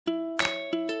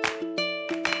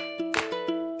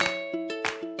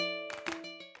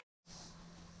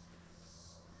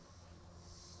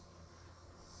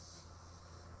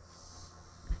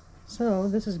So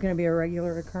this is going to be a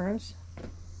regular occurrence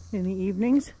in the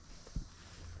evenings.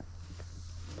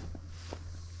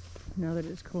 Now that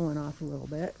it's cooling off a little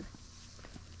bit.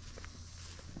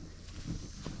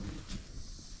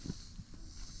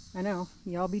 I know,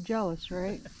 y'all be jealous,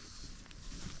 right?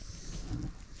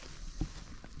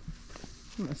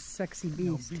 I'm a sexy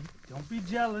beast. Don't be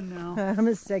gelling now. I'm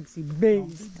a sexy beast. Don't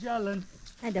be gelling.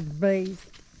 I'm a beast.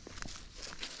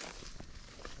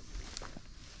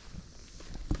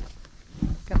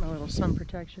 Got my little sun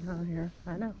protection on here.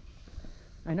 I know.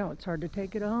 I know, it's hard to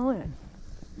take it all in.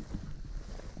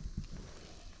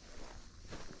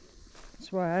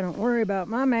 That's why I don't worry about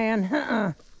my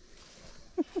man.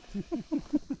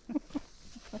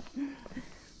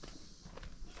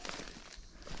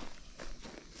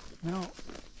 Now,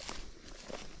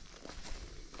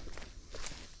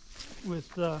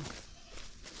 with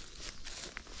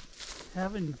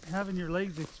having your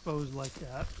legs exposed like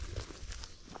that.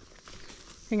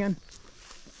 Hang on.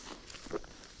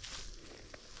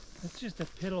 That's just a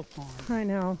piddle pond. I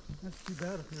know. That's too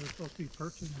bad if they were supposed to be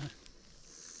perching there.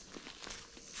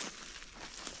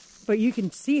 But you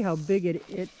can see how big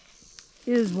it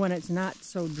is when it's not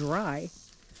so dry.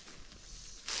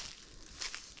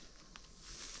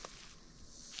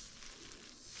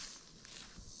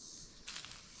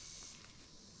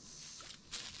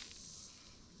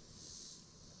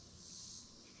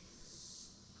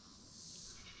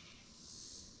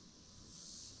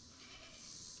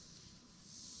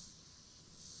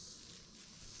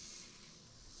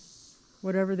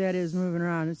 Whatever that is moving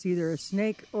around, it's either a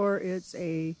snake or it's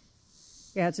a,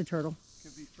 yeah, it's a turtle.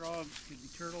 Could be frogs, could be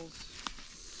turtles.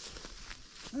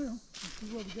 I don't know. Let's see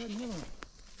what we got in the middle.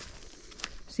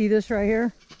 See this right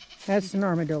here? That's an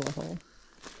armadillo hole.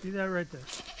 See that right there.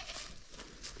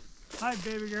 Hi,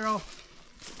 baby girl.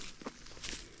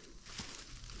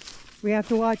 We have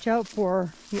to watch out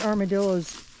for the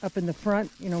armadillos up in the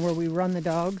front, you know, where we run the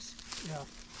dogs. Yeah.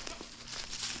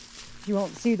 You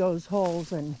won't see those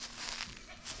holes and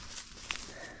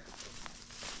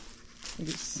you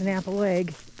just snap a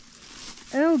leg.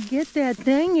 Oh, get that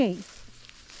thingy.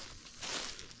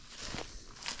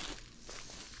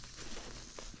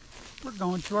 We're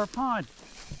going to our pond.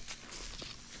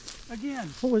 Again.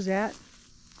 What was that?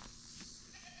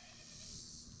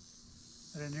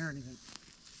 I didn't hear anything.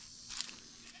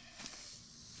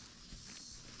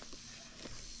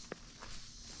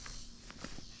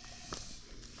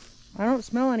 I don't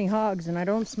smell any hogs and I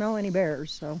don't smell any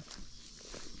bears, so.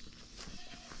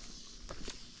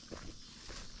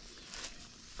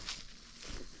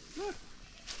 Look!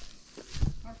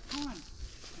 Our pond.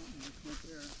 Oh, right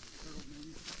there. Turtle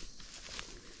maybe.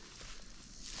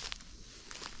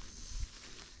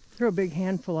 Throw a big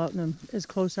handful out in them as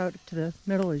close out to the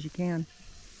middle as you can.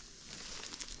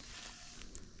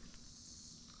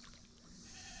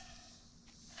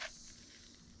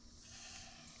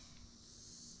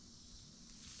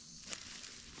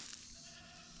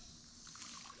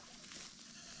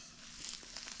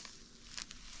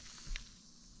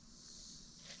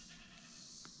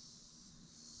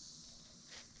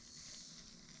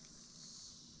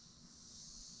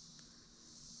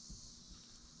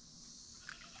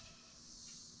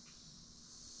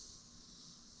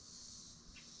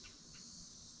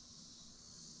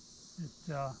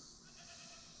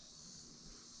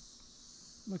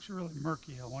 It looks really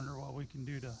murky. I wonder what we can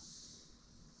do to...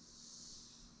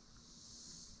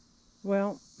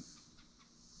 Well,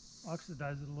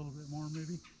 oxidize it a little bit more,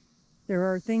 maybe. there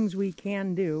are things we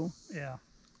can do. Yeah.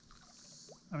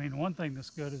 I mean, one thing that's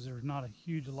good is there's not a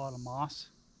huge lot of moss.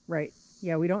 Right.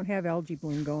 Yeah, we don't have algae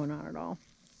bloom going on at all.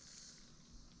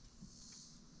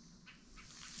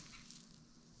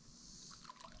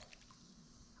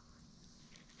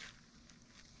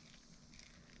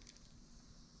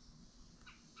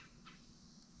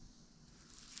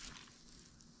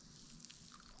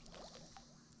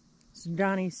 So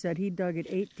Donnie said he dug it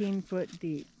 18 foot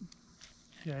deep.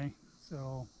 Okay,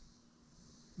 so,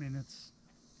 I mean, it's,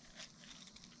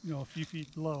 you know, a few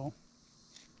feet below.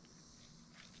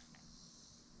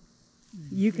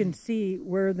 You can see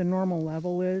where the normal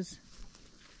level is.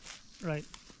 Right.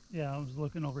 Yeah, I was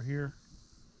looking over here.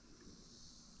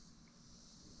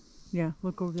 Yeah,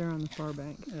 look over there on the far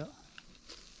bank. Yeah.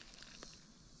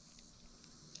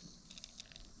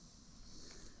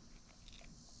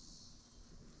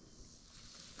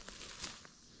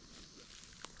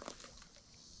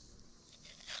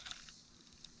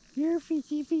 Here,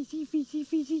 fishy, fishy, fishy,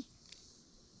 fishy.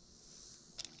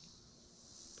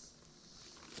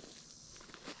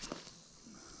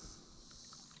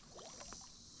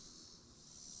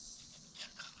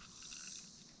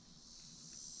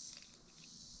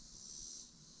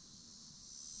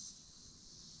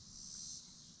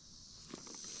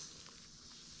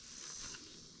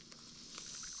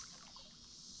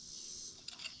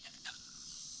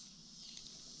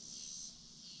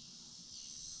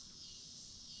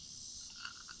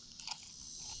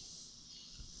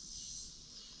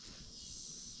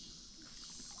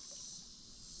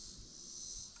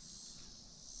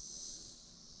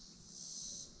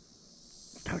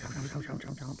 chomp, chomp,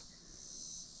 chomp, chomp.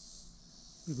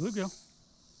 The bluegill.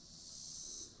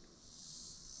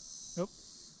 Nope.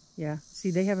 Yeah,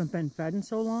 see, they haven't been fed in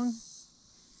so long.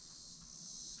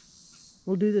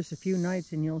 We'll do this a few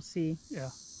nights and you'll see. Yeah.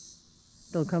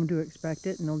 They'll come to expect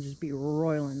it and they'll just be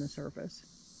roiling the surface.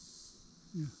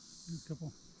 Yeah, there's a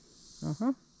couple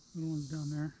Uh-huh. little ones down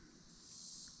there.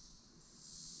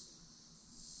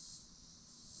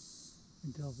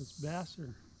 You can tell if it's bass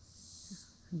or...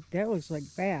 That looks like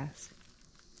bass.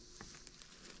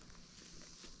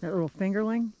 That little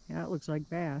fingerling? Yeah, it looks like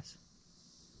bass.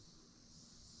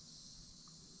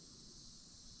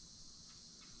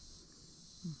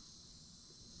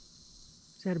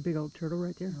 Is that a big old turtle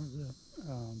right there? That was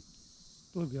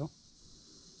a bluegill.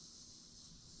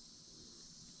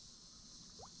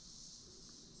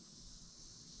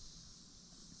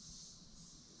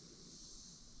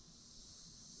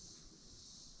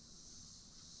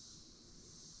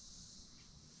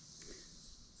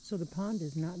 So the pond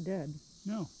is not dead.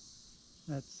 No,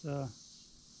 that's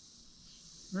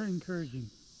very encouraging.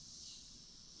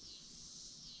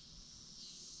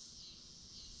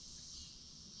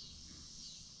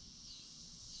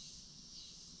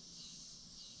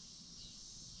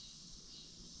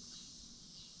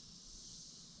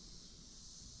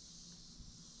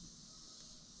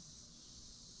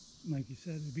 Like you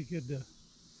said, it'd be good to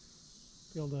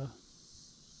be able to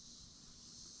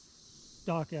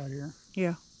dock out here.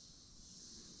 Yeah.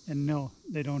 And no,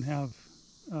 they don't have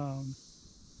a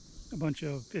bunch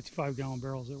of 55-gallon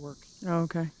barrels at work. Oh,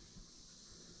 okay.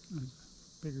 There's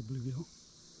a bigger bluegill.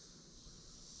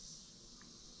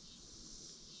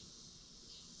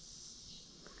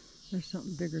 There's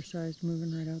something bigger sized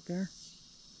moving right out there.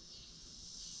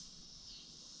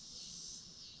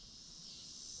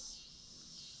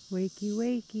 Wakey,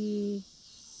 wakey.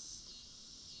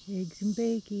 Eggs and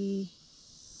bakey.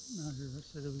 Now here, I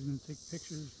said I was going to take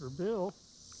pictures for Bill.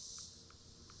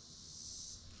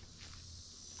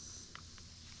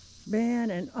 Man,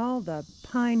 and all the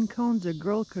pine cones a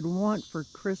girl could want for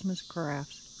Christmas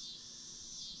crafts.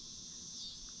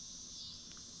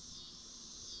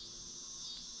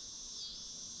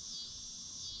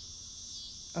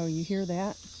 Oh, you hear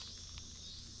that?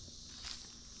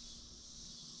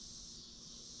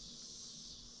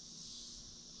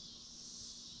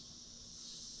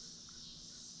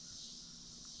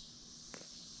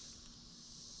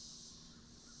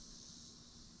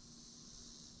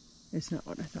 It's not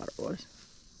what I thought it was.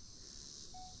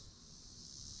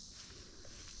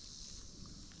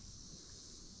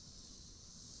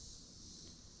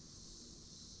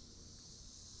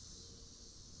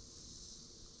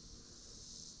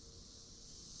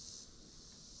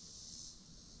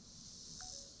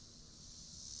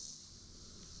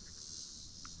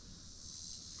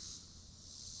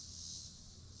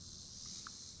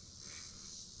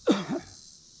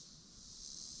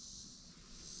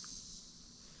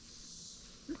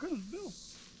 Here comes Bill.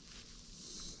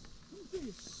 Let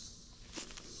me see.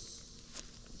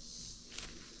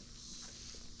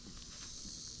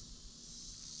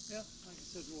 Yeah, like I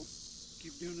said, we'll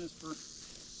keep doing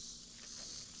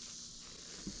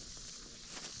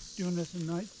this in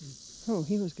nights. Oh,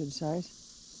 he was good size.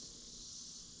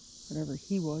 Whatever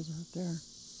he was out there.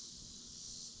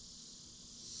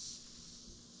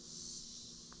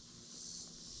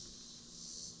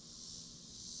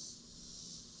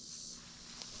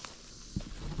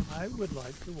 I would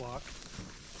like to walk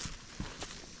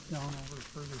down over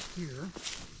furthest here.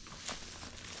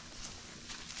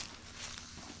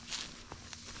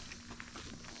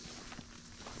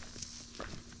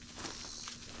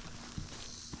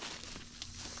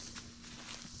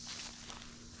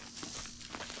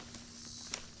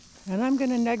 And I'm going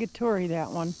to negatory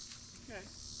that one. Okay.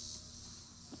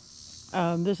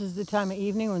 This is the time of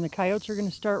evening when the coyotes are going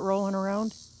to start rolling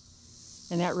around.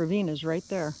 And that ravine is right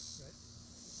there. Right.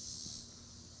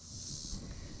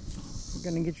 You're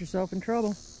going to get yourself in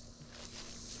trouble.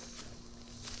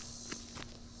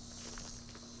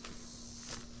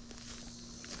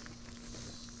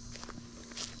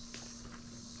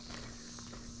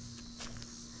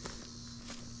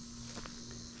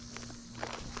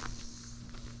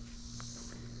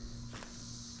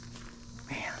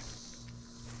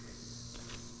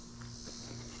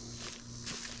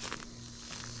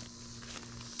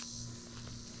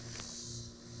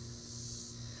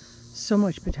 So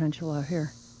much potential out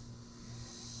here.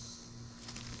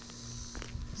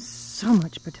 So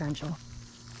much potential.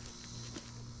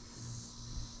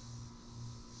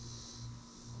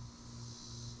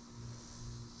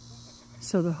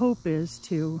 So the hope is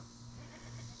to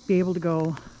be able to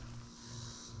go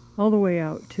all the way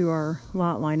out to our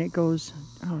lot line. It goes,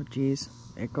 oh geez,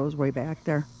 It goes way back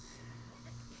there.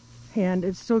 And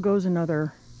it still goes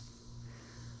another,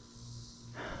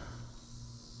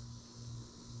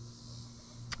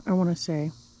 I want to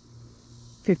say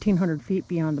 1,500 feet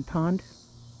beyond the pond,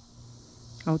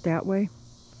 out that way.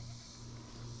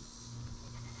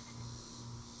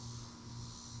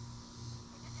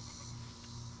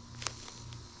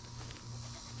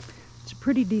 It's a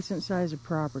pretty decent size of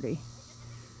property,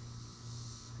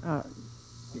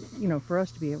 you know, for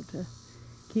us to be able to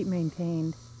keep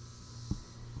maintained.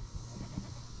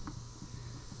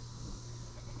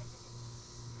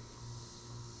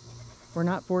 We're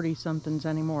not 40-somethings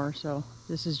anymore, so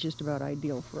this is just about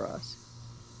ideal for us.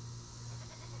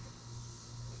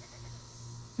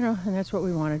 You know, and that's what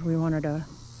we wanted. We wanted a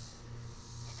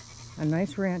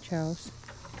nice ranch house,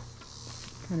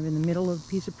 kind of in the middle of a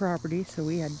piece of property, so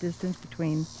we had distance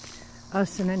between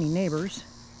us and any neighbors.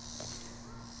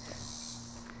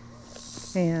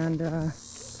 And,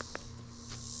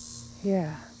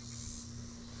 yeah.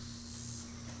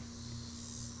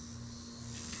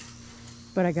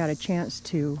 But I got a chance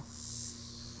to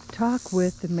talk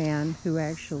with the man who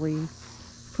actually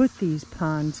put these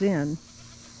ponds in,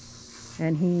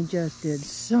 and he just did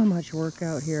so much work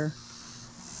out here,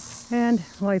 and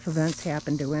life events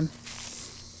happened to him.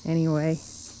 Anyway,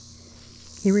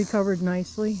 he recovered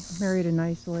nicely, married a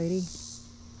nice lady,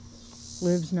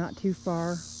 lives not too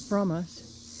far from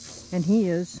us, and he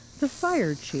is the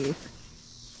fire chief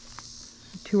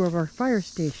at 2 of our fire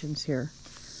stations here.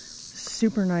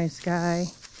 Super nice guy.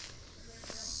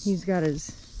 He's got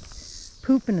his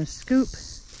poop in a scoop,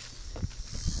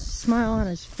 smile on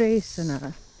his face, and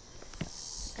an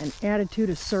attitude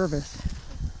of service.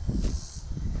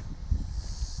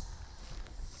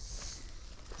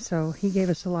 So he gave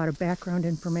us a lot of background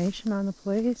information on the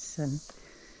place, and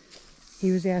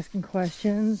he was asking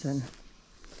questions, and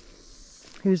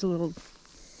he was a little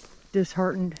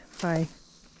disheartened by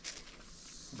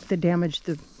the damage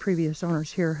the previous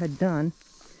owners here had done,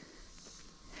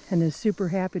 and is super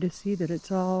happy to see that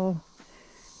it's all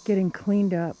getting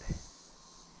cleaned up.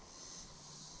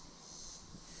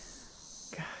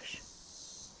 Gosh,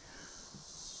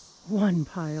 one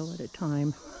pile at a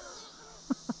time.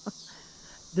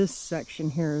 This section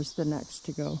here is the next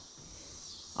to go,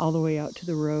 all the way out to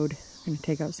the road. I'm going to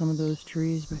take out some of those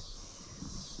trees, but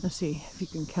let's see if you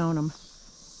can count them.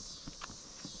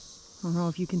 I don't know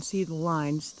if you can see the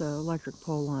lines, the electric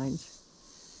pole lines,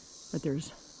 but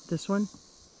there's this one,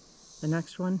 the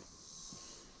next one,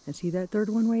 and see that third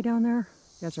one way down there?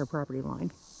 That's our property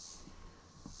line.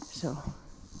 So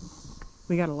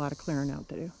we got a lot of clearing out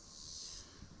to do.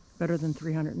 Better than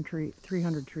 300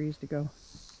 trees to go.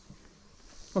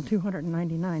 Well,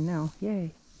 299 now.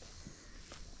 Yay.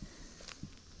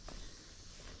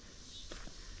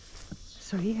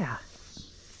 So yeah.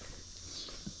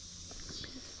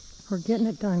 We're getting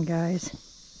it done, guys.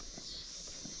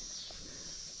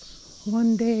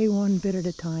 One day, one bit at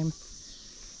a time.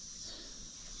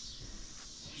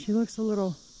 She looks a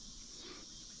little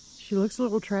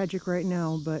tragic right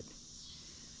now, but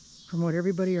from what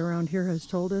everybody around here has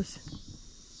told us,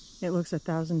 it looks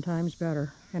 1,000 times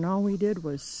better. And all we did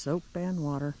was soap and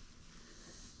water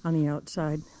on the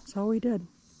outside. That's all we did.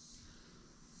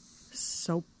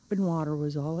 Soap and water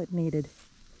was all it needed.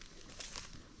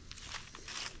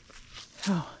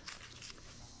 Oh,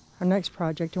 our next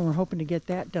project, and we're hoping to get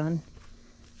that done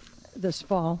this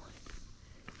fall,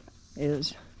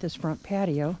 is this front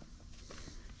patio.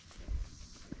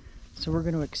 So we're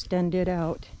going to extend it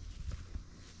out.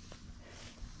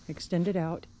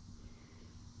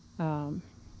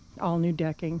 All new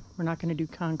decking. We're not going to do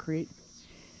concrete.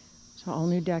 So all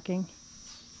new decking.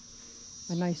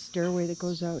 A nice stairway that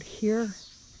goes out here,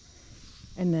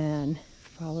 and then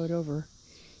follow it over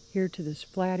here to this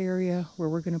flat area where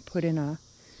we're going to put in a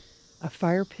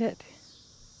fire pit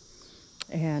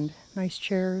and nice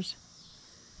chairs.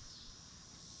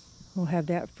 We'll have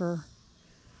that for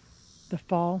the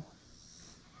fall.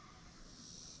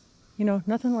 You know,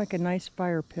 nothing like a nice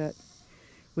fire pit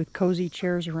with cozy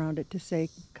chairs around it to say,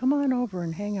 come on over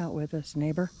and hang out with us,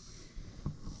 neighbor.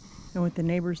 And with the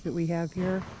neighbors that we have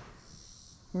here,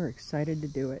 we're excited to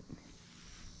do it.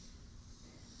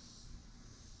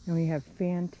 And we have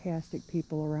fantastic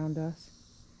people around us,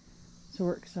 so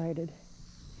we're excited.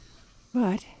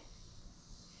 But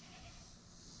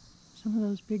some of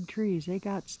those big trees, they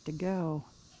gots to go.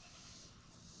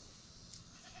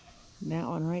 And that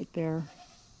one right there,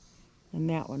 and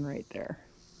that one right there.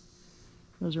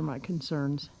 Those are my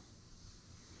concerns.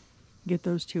 Get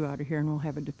those two out of here and we'll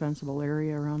have a defensible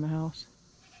area around the house.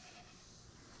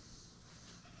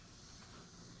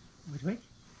 Which way?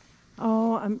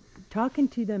 Oh, talking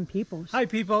to them peoples Hi,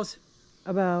 peoples.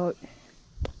 about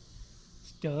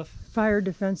Stuff. fire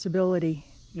defensibility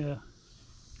Yeah.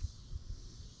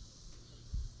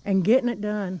 and getting it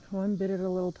done one bit at a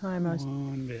little time.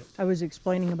 One bit. I was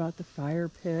explaining about the fire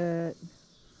pit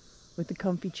with the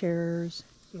comfy chairs.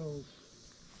 So,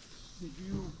 did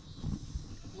you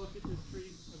look at this tree?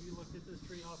 Have you looked at this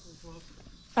tree awfully close?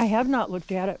 I have not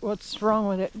looked at it. What's wrong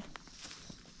with it?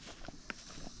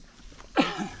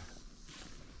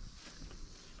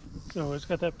 So it's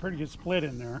got that pretty good split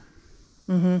in there.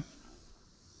 Mm-hmm.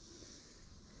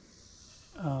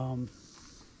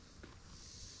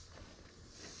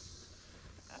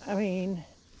 I mean,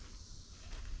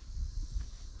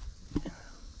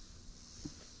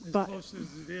 As but close as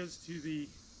it is to the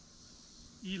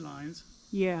E-lines,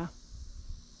 yeah,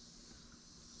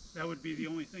 that would be the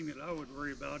only thing that I would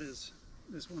worry about is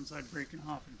this one side breaking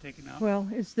off and taking out. well,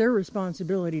 it's their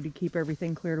responsibility to keep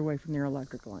everything cleared away from their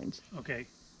electric lines. Okay,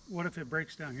 what if it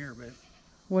breaks down here, babe?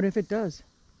 What if it does?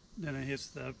 Then it hits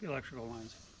the electrical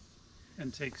lines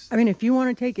and takes... I mean, if you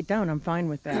want to take it down, I'm fine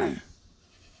with that.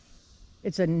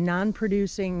 It's a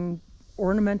non-producing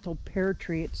ornamental pear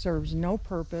tree. It serves no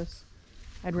purpose.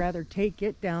 I'd rather take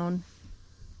it down.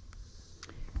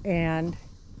 And,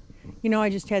 you know, I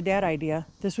just had that idea.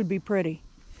 This would be pretty.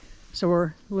 So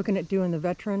we're looking at doing the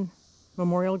Veteran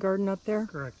Memorial Garden up there.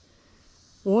 Correct.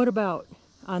 What about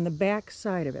on the back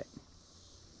side of it?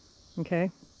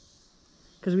 Okay?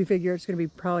 Because we figure it's going to be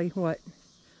probably, what,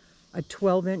 a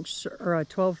 12-inch or a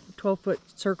 12-foot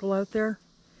circle out there?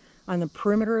 On the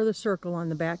perimeter of the circle on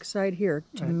the back side here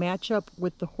to Right. match up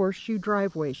with the horseshoe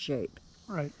driveway shape.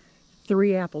 Right.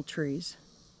 3 apple trees.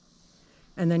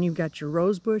 And then you've got your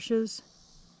rose bushes.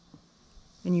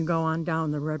 And you go on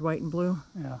down the red, white, and blue.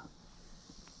 Yeah.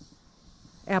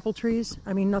 Apple trees.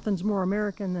 I mean, nothing's more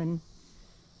American than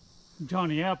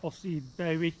Johnny Appleseed,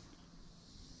 baby.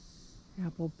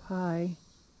 apple pie.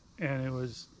 And it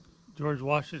was George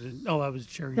Washington. Oh, that was a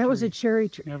cherry tree. That was a cherry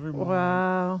tree. Never mind.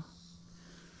 Wow.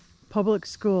 Public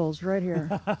schools right here.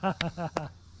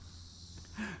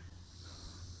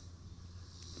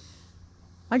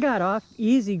 I got off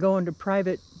easy going to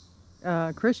private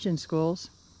Christian schools.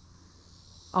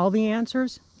 All the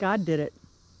answers, God did it.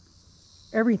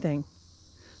 Everything.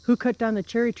 Who cut down the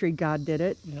cherry tree? God did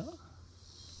it. Yeah.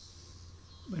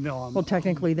 But no, Well,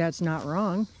 technically that's not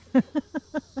wrong.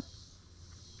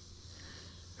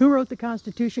 Who wrote the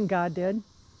Constitution? God did.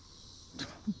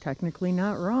 Technically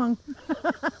not wrong.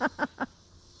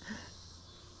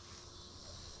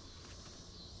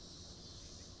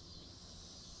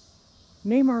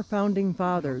 Name our founding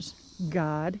fathers.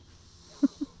 God.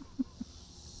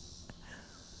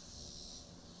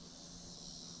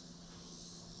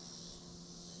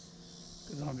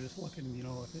 Because I'm just looking, you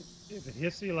know, if it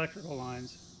hits the electrical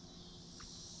lines,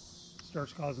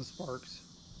 starts causing sparks,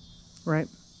 Right.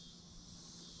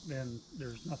 then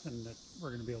there's nothing that we're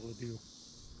going to be able to do.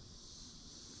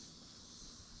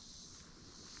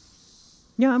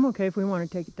 Yeah, I'm okay if we want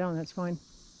to take it down. That's fine.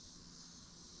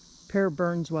 Pear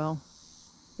burns well.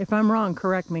 If I'm wrong,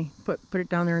 correct me. Put it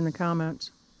down there in the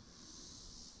comments.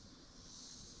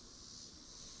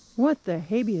 What the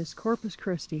habeas corpus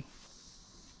Christi?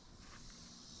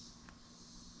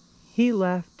 He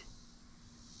left.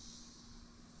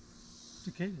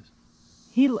 Cicadas.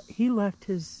 He left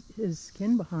his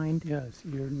skin behind. Yeah, it's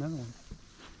here another one.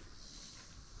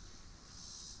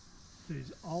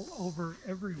 He's all over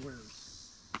everywhere.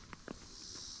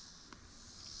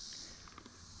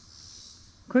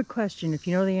 Quick question. If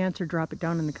you know the answer, drop it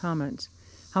down in the comments.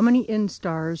 How many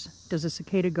instars does a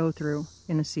cicada go through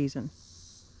in a season?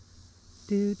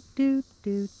 Doot, doot,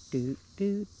 doot, doot,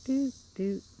 doot, doot,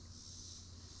 doot.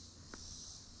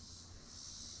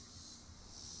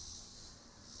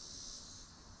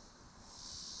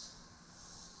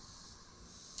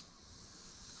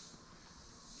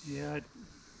 Yeah.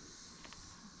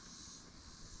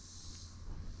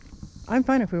 I'm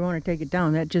fine if we want to take it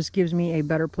down. That just gives me a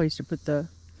better place to put the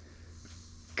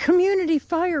community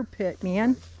fire pit,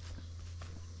 man.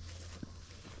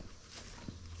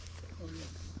 Oh, yeah.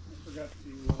 I forgot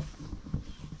to...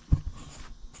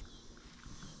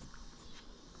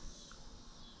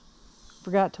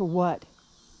 Forgot to what?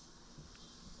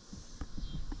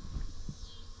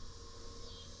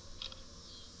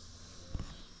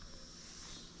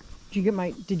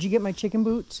 Did you get my chicken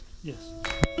boots? Yes.